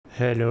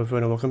Hello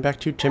everyone and welcome back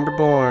to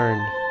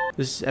TIMBERBORN.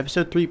 This is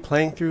episode 3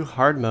 playing through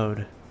hard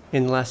mode.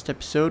 In the last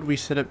episode we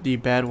set up the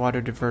bad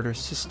water diverter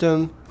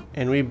system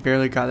and we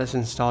barely got this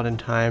installed in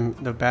time.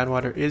 The bad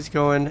water is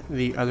going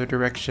the other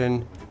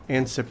direction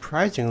and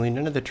surprisingly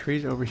none of the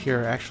trees over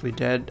here are actually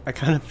dead. I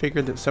kind of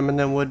figured that some of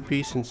them would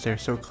be since they're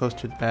so close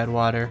to the bad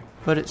water,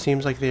 but it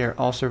seems like they are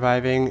all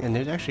surviving and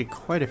there's actually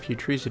quite a few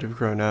trees that have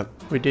grown up.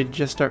 We did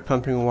just start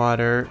pumping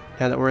water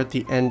now that we're at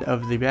the end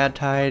of the bad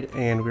tide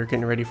and we're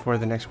getting ready for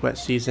the next wet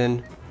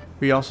season.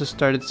 We also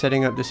started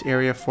setting up this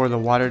area for the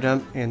water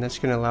dump, and that's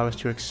going to allow us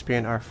to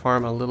expand our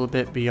farm a little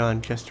bit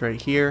beyond just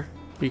right here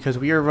because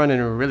we are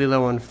running really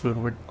low on food.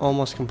 We're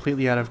almost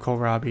completely out of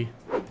kohlrabi.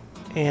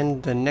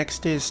 And the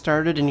next day has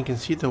started and you can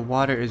see the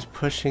water is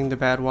pushing the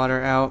bad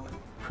water out.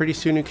 Pretty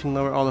soon you can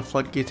lower all the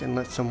floodgates and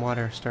let some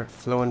water start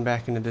flowing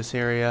back into this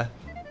area.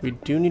 We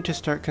do need to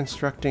start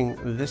constructing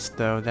this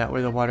though, that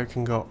way the water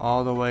can go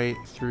all the way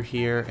through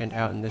here and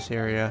out in this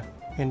area.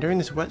 And during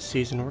this wet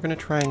season we're going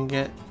to try and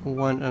get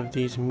one of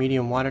these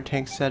medium water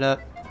tanks set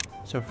up.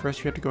 So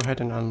first we have to go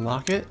ahead and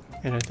unlock it,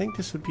 and I think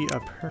this would be a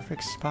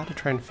perfect spot to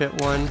try and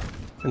fit one.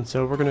 And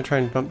so we're going to try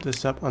and bump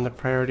this up on the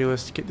priority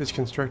list to get this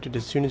constructed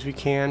as soon as we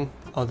can,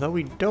 although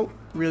we don't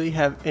really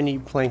have any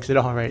planks at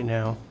all right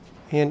now.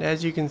 And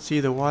as you can see,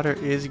 the water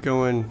is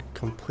going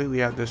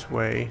completely out this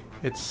way.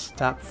 It's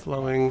stopped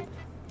flowing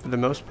for the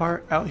most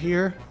part out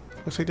here.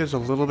 Looks like there's a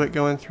little bit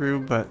going through,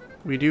 but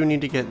we do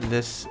need to get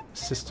this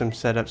system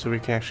set up so we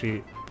can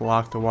actually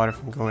block the water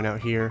from going out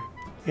here.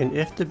 And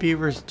if the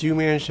beavers do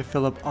manage to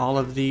fill up all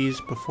of these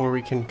before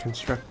we can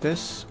construct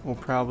this, we'll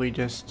probably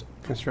just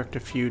construct a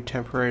few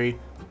temporary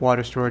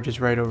water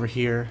storages right over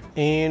here.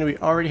 And we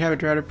already have a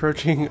drought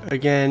approaching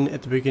again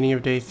at the beginning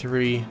of day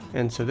 3,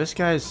 and so this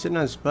guy is sitting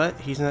on his butt.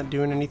 He's not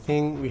doing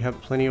anything. We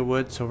have plenty of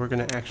wood, so we're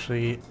going to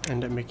actually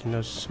end up making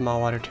those small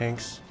water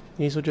tanks.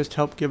 These will just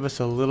help give us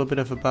a little bit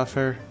of a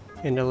buffer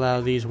and allow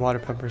these water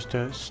pumpers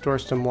to store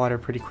some water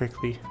pretty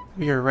quickly.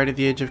 We are right at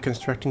the edge of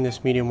constructing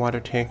this medium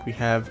water tank. We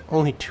have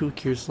only 2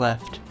 gears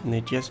left and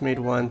they just made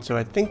one, so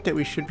I think that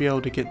we should be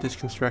able to get this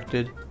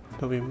constructed,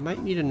 but we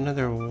might need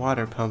another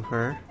water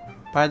pumper.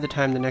 By the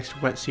time the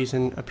next wet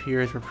season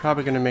appears, we're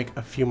probably going to make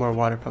a few more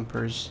water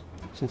pumpers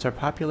since our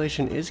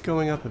population is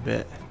going up a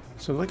bit.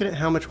 So looking at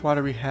how much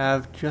water we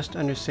have, just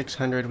under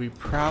 600, we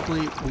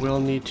probably will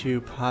need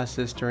to pause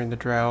this during the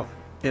drought,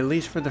 at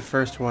least for the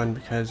first one,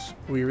 because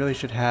we really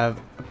should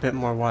have a bit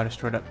more water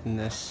stored up than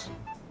this.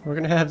 We're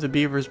going to have the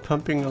beavers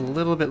pumping a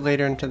little bit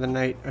later into the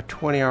night, a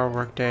 20-hour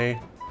workday.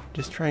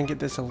 Just try and get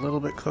this a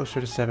little bit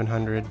closer to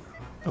 700.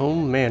 Oh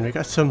man, we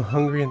got some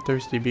hungry and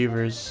thirsty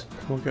beavers.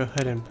 We'll go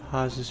ahead and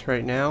pause this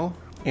right now.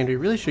 And we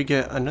really should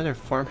get another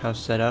farmhouse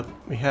set up.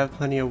 We have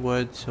plenty of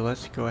wood, so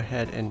let's go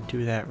ahead and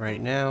do that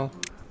right now.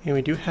 And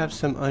we do have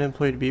some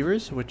unemployed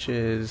beavers, which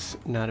is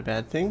not a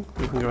bad thing.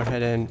 We can go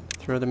ahead and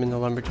throw them in the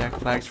lumberjack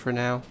flags for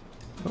now.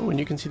 Oh, and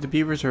you can see the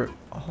beavers are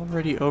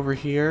already over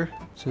here.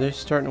 So they're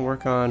starting to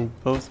work on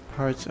both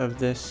parts of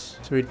this.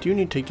 So we do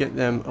need to get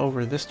them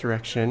over this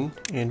direction.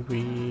 And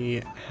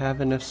we have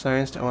enough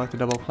science to unlock the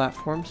double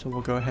platform. So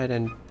we'll go ahead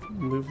and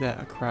move that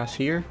across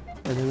here.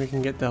 And then we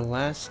can get the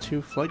last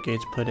 2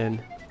 floodgates put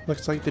in.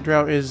 Looks like the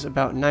drought is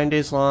about 9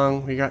 days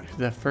long. We got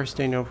through the first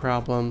day no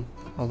problem,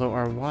 although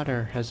our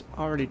water has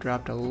already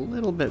dropped a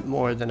little bit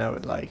more than I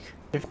would like.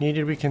 If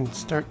needed, we can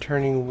start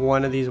turning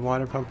one of these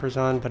water pumpers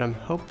on, but I'm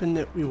hoping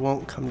that we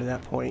won't come to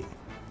that point.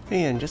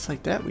 And just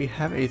like that, we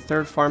have a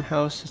third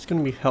farmhouse. It's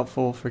going to be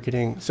helpful for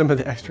getting some of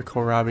the extra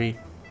kohlrabi,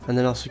 and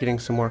then also getting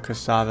some more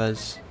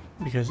cassavas,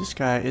 because this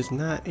guy is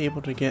not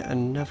able to get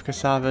enough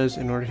cassavas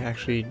in order to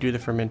actually do the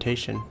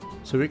fermentation.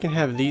 So we can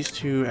have these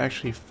two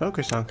actually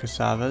focus on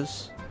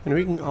cassavas. And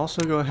we can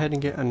also go ahead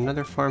and get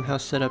another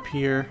farmhouse set up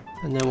here,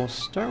 and then we'll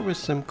start with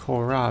some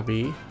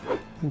kohlrabi.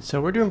 And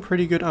so we're doing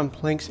pretty good on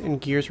planks and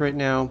gears right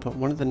now, but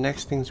one of the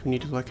next things we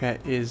need to look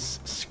at is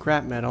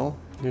scrap metal.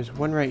 There's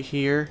one right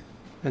here,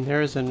 and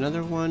there is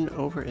another one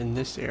over in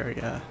this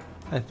area.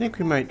 I think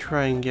we might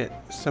try and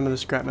get some of the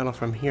scrap metal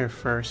from here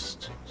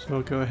first. So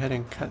we'll go ahead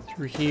and cut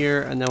through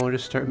here, and then we'll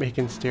just start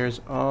making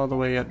stairs all the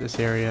way up this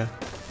area.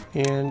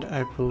 And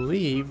I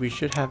believe we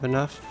should have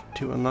enough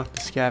to unlock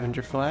the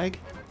scavenger flag.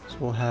 So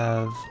we'll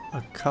have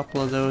a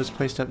couple of those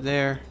placed up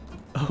there.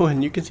 Oh,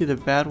 and you can see the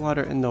bad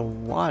water and the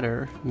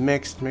water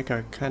mixed to make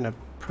a kind of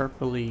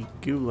purpley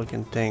goo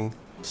looking thing.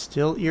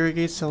 Still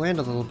irrigates the land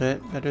a little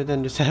bit, better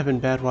than just having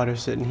bad water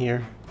sitting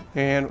here.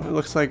 And it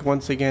looks like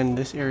once again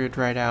this area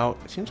dried out.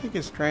 It seems like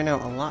it's drying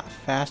out a lot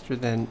faster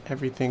than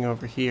everything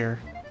over here.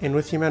 And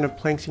with the amount of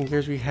planks and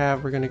gears we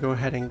have, we're going to go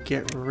ahead and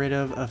get rid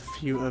of a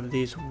few of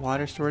these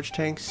water storage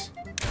tanks.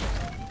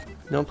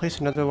 Don't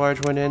place another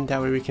large one in,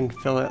 that way we can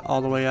fill it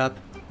all the way up.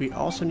 We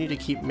also need to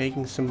keep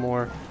making some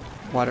more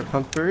water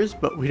pumpers,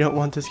 but we don't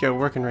want this guy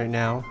working right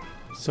now.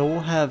 So we'll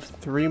have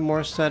 3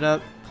 more set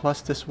up, plus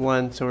this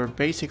one, so we're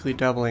basically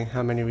doubling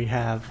how many we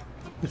have.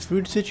 The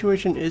food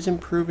situation is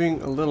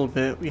improving a little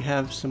bit. We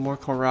have some more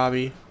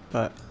kohlrabi,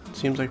 but it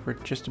seems like we're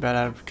just about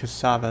out of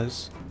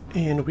cassavas.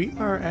 And we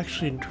are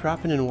actually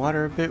dropping in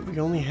water a bit. We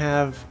only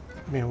have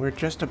Man, we're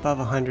just above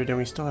 100 and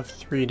we still have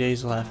 3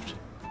 days left.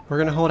 We're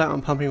going to hold out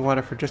on pumping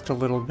water for just a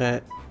little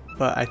bit,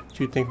 but I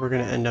do think we're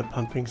going to end up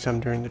pumping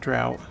some during the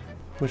drought,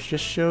 which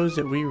just shows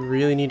that we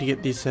really need to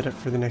get these set up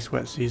for the next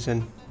wet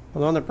season.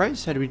 Well, on the bright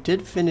side, we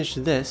did finish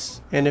this,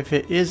 and if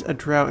it is a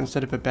drought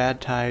instead of a bad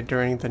tide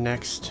during the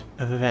next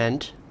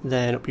event,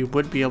 then we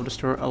would be able to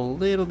store a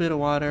little bit of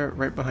water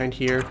right behind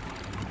here.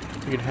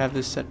 We could have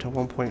this set to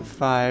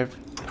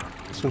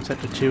 1.5, this one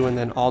set to 2, and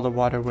then all the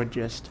water would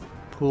just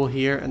pool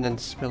here and then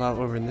spill out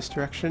over in this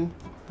direction.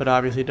 But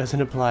obviously it doesn't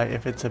apply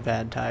if it's a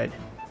bad tide.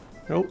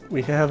 Oh,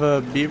 we have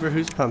a beaver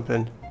who's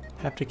pumping.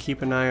 Have to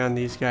keep an eye on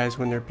these guys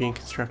when they're being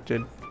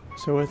constructed.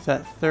 So with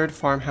that third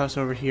farmhouse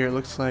over here, it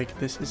looks like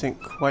this isn't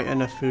quite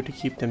enough food to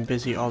keep them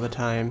busy all the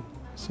time.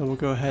 So we'll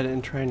go ahead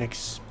and try and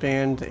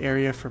expand the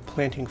area for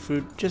planting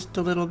food just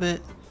a little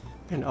bit.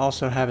 And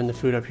also having the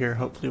food up here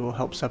hopefully will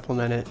help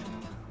supplement it.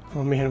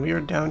 Oh man, we are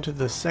down to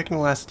the second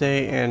to last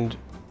day and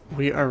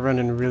we are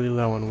running really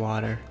low on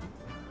water.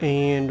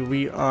 And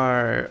we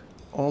are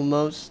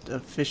almost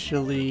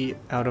officially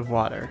out of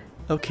water.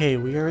 Okay,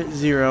 we are at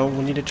 0.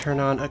 We'll need to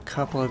turn on a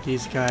couple of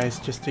these guys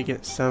just to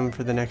get some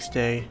for the next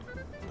day.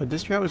 But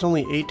this drought was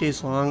only 8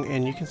 days long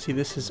and you can see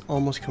this is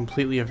almost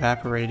completely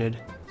evaporated.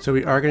 So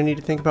we are going to need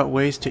to think about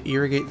ways to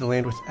irrigate the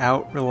land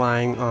without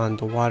relying on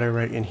the water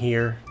right in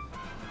here.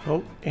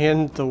 Oh,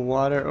 and the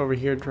water over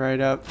here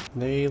dried up.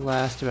 They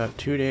last about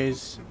 2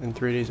 days and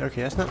 3 days.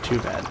 Okay, that's not too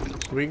bad.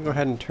 So we can go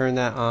ahead and turn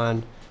that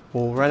on.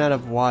 We'll run out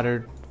of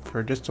water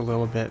for just a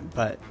little bit,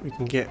 but we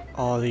can get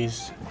all of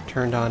these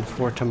turned on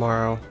for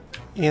tomorrow.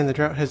 And the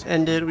drought has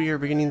ended. We are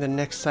beginning the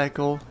next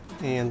cycle,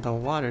 and the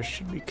water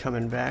should be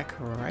coming back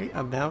right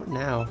about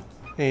now.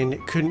 And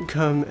it couldn't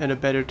come at a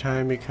better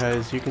time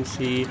because you can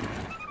see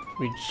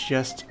we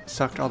just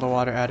sucked all the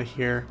water out of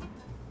here.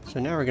 So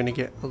now we're going to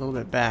get a little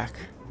bit back.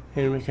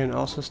 And we can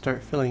also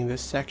start filling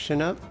this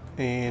section up,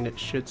 and it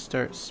should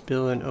start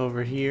spilling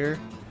over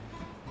here.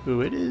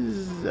 Ooh, it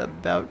is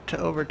about to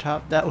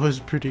overtop. That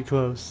was pretty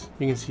close.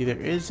 You can see there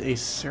is a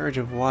surge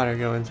of water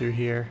going through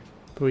here.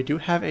 But we do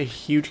have a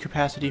huge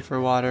capacity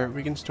for water.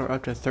 We can store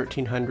up to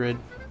 1,300.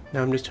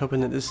 Now I'm just hoping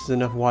that this is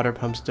enough water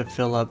pumps to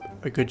fill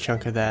up a good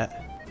chunk of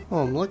that. Oh,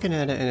 I'm looking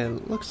at it and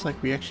it looks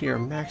like we actually are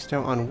maxed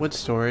out on wood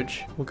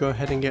storage. We'll go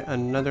ahead and get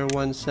another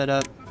one set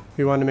up.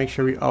 We want to make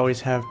sure we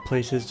always have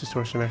places to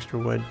store some extra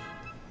wood.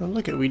 Now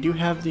look at, we do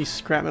have these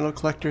scrap metal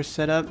collectors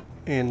set up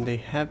and they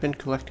have been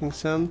collecting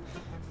some.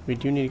 We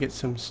do need to get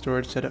some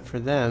storage set up for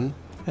them.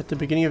 At the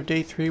beginning of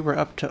day 3, we're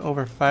up to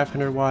over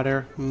 500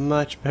 water,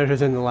 much better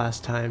than the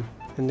last time.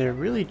 And they're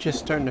really just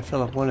starting to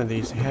fill up one of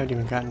these. They haven't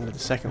even gotten to the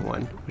second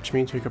one, which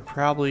means we could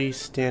probably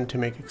stand to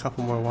make a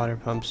couple more water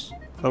pumps.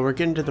 But we're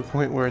getting to the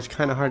point where it's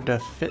kind of hard to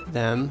fit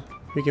them.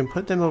 We can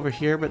put them over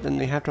here, but then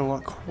they have to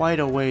walk quite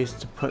a ways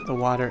to put the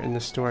water in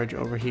the storage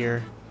over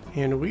here.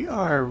 And we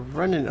are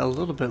running a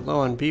little bit low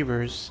on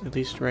beavers, at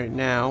least right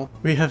now.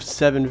 We have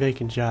 7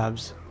 vacant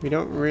jobs. We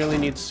don't really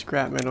need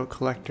scrap metal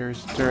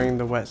collectors during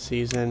the wet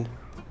season.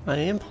 I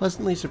am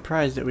pleasantly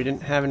surprised that we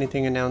didn't have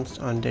anything announced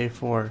on day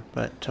 4,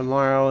 but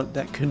tomorrow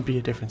that could be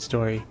a different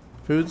story.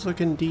 Food's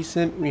looking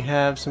decent. We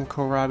have some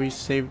kohlrabi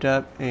saved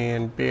up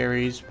and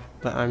berries,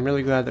 but I'm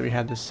really glad that we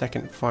have the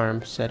second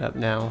farm set up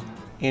now.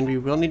 And we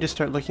will need to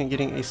start looking at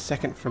getting a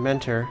second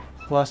fermenter,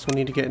 plus we'll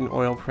need to get an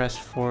oil press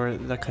for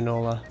the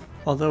canola.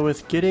 Although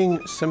with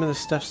getting some of the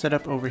stuff set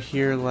up over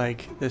here,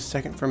 like this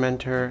second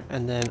fermenter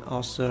and then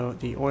also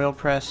the oil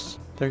press,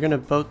 they're going to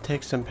both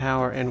take some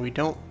power and we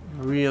don't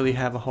really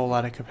have a whole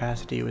lot of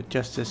capacity with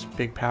just this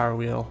big power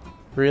wheel.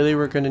 Really,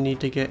 we're going to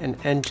need to get an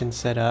engine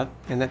set up,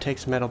 and that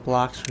takes metal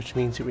blocks, which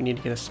means that we need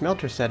to get a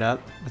smelter set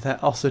up, but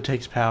that also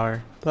takes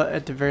power. But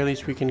at the very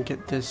least, we can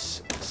get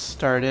this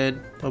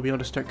started. They'll be able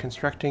to start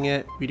constructing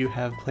it. We do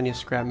have plenty of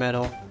scrap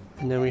metal.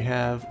 And then we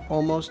have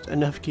almost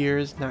enough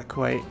gears, not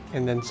quite,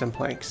 and then some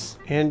planks.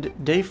 And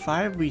day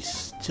 5, we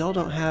still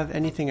don't have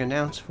anything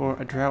announced for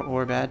a drought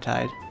or bad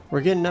tide.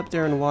 We're getting up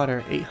there in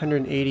water,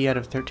 880 out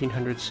of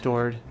 1,300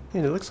 stored.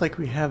 And it looks like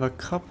we have a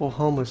couple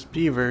homeless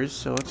beavers,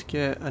 so let's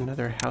get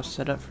another house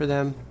set up for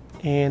them.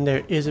 And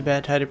there is a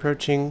bad tide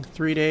approaching,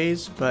 3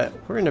 days, but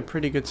we're in a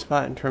pretty good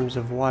spot in terms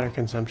of water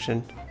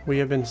consumption. We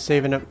have been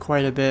saving up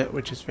quite a bit,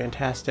 which is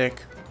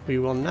fantastic. We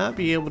will not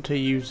be able to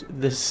use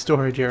this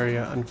storage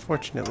area,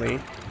 unfortunately.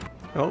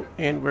 Oh,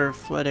 and we're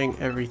flooding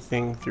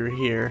everything through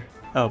here.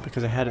 Oh,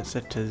 because I had it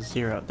set to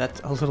 0.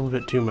 That's a little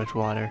bit too much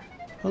water.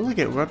 Oh, look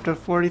at, we're up to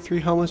 43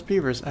 homeless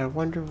beavers. I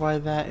wonder why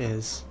that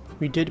is.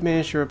 We did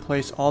manage to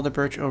replace all the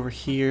birch over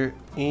here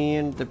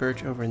and the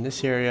birch over in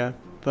this area,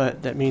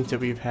 but that means that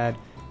we've had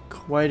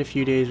quite a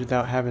few days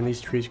without having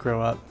these trees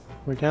grow up.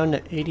 We're down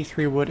to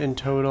 83 wood in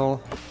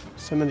total.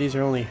 Some of these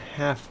are only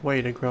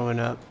halfway to growing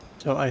up.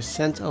 So I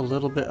sense a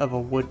little bit of a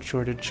wood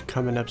shortage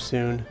coming up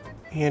soon.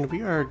 And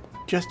we are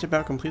just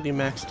about completely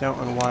maxed out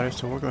on water,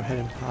 so we'll go ahead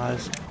and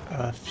pause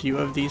a few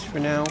of these for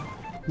now.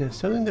 Now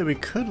something that we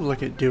could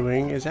look at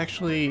doing is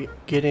actually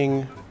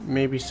getting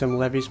maybe some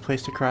levees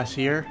placed across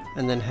here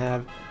and then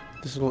have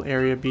this little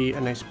area be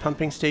a nice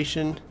pumping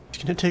station. It's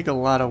going to take a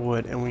lot of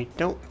wood and we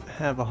don't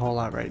have a whole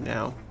lot right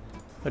now.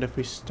 But if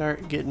we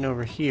start getting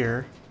over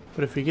here,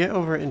 if we get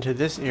over into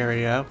this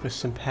area with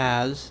some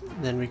paths,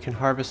 then we can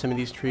harvest some of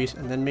these trees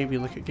and then maybe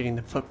look at getting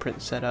the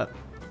footprint set up.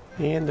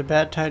 And the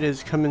bad tide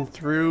is coming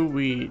through.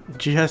 We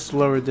just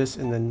lowered this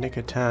in the nick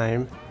of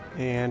time.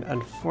 And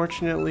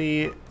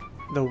unfortunately,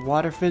 the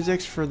water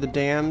physics for the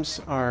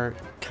dams are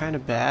kind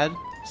of bad.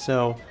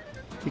 So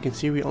you can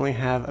see we only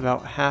have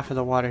about half of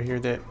the water here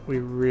that we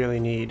really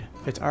need.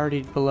 It's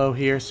already below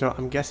here, so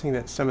I'm guessing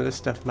that some of this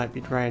stuff might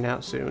be drying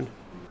out soon.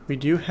 We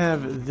do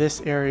have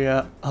this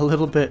area a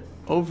little bit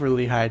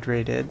overly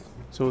hydrated,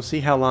 so we'll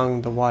see how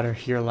long the water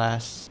here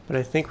lasts. But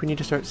I think we need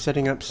to start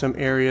setting up some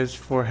areas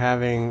for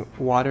having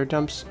water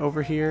dumps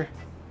over here.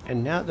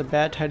 And now that the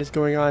bad tide is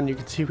going on, you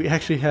can see we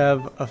actually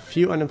have a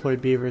few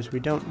unemployed beavers. We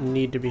don't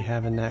need to be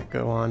having that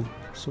go on.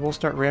 So we'll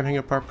start ramping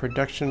up our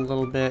production a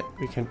little bit.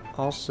 We can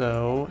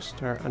also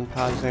start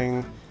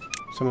unpausing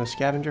some of the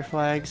scavenger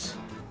flags.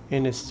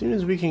 And as soon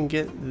as we can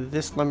get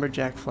this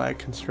lumberjack flag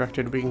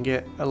constructed, we can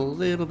get a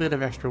little bit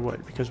of extra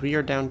wood because we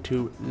are down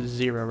to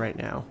 0 right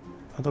now.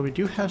 Although we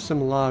do have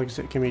some logs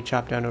that can be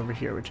chopped down over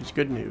here, which is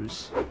good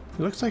news. It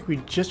looks like we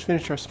just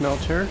finished our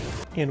smelter,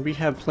 and we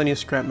have plenty of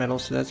scrap metal,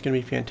 so that's going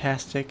to be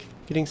fantastic.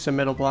 Getting some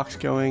metal blocks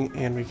going,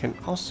 and we can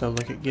also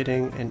look at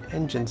getting an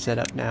engine set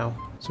up now.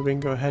 So we can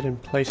go ahead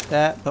and place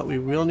that, but we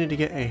will need to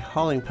get a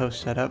hauling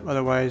post set up,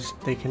 otherwise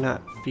they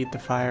cannot feed the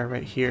fire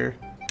right here.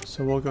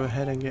 So we'll go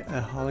ahead and get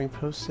a hauling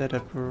post set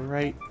up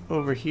right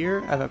over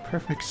here. I have a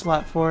perfect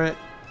slot for it.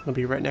 It'll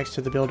be right next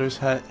to the builder's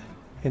hut.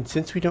 And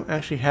since we don't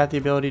actually have the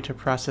ability to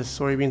process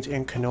soybeans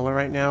and canola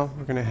right now,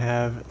 we're going to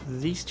have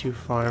these two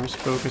farms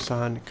focus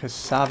on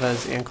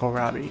cassavas and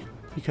kohlrabi.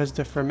 Because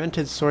the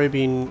fermented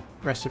soybean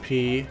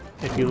recipe,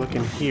 if you look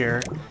in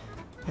here,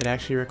 it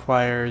actually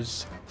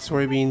requires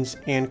soybeans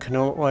and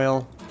canola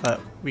oil,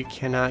 but we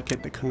cannot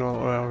get the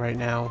canola oil right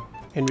now.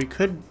 And we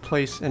could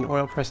place an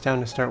oil press down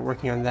to start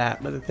working on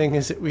that, but the thing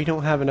is that we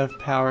don't have enough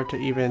power to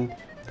even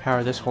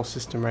power this whole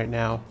system right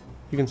now.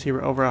 You can see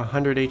we're over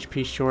 100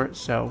 HP short,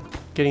 so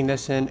getting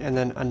this in and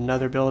then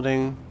another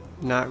building,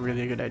 not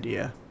really a good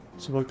idea.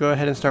 So we'll go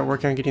ahead and start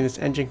working on getting this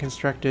engine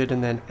constructed,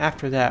 and then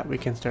after that we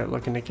can start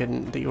looking at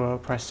getting the oil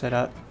press set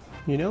up.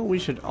 You know, we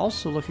should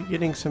also look at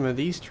getting some of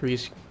these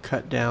trees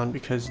cut down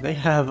because they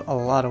have a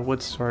lot of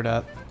wood stored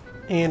up.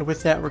 And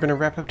with that, we're going to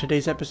wrap up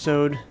today's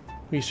episode.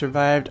 We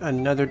survived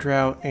another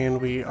drought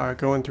and we are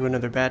going through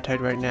another bad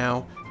tide right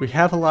now. We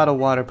have a lot of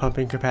water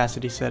pumping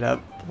capacity set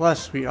up.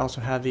 Plus, we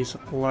also have these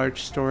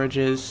large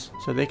storages,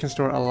 so they can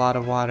store a lot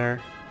of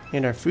water.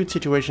 And our food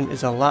situation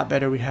is a lot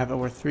better. We have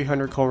over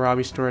 300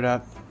 kohlrabi stored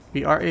up.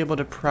 We are able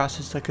to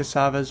process the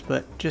cassavas,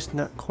 but just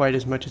not quite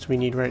as much as we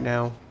need right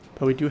now.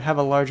 But we do have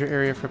a larger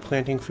area for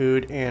planting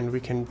food, and we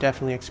can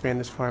definitely expand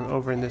this farm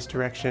over in this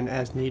direction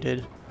as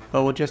needed.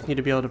 But we'll just need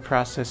to be able to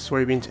process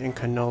soybeans and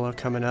canola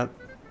coming up,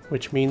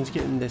 which means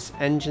getting this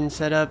engine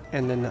set up,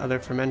 and then the other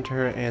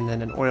fermenter, and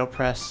then an oil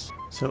press.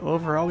 So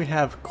overall we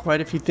have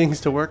quite a few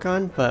things to work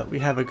on, but we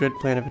have a good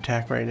plan of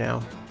attack right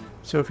now.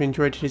 So if you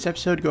enjoyed today's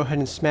episode, go ahead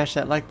and smash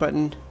that like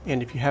button,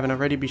 and if you haven't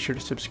already, be sure to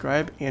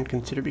subscribe and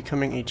consider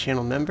becoming a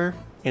channel member.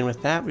 And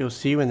with that, we will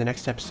see you in the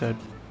next episode.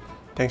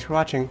 Thanks for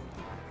watching.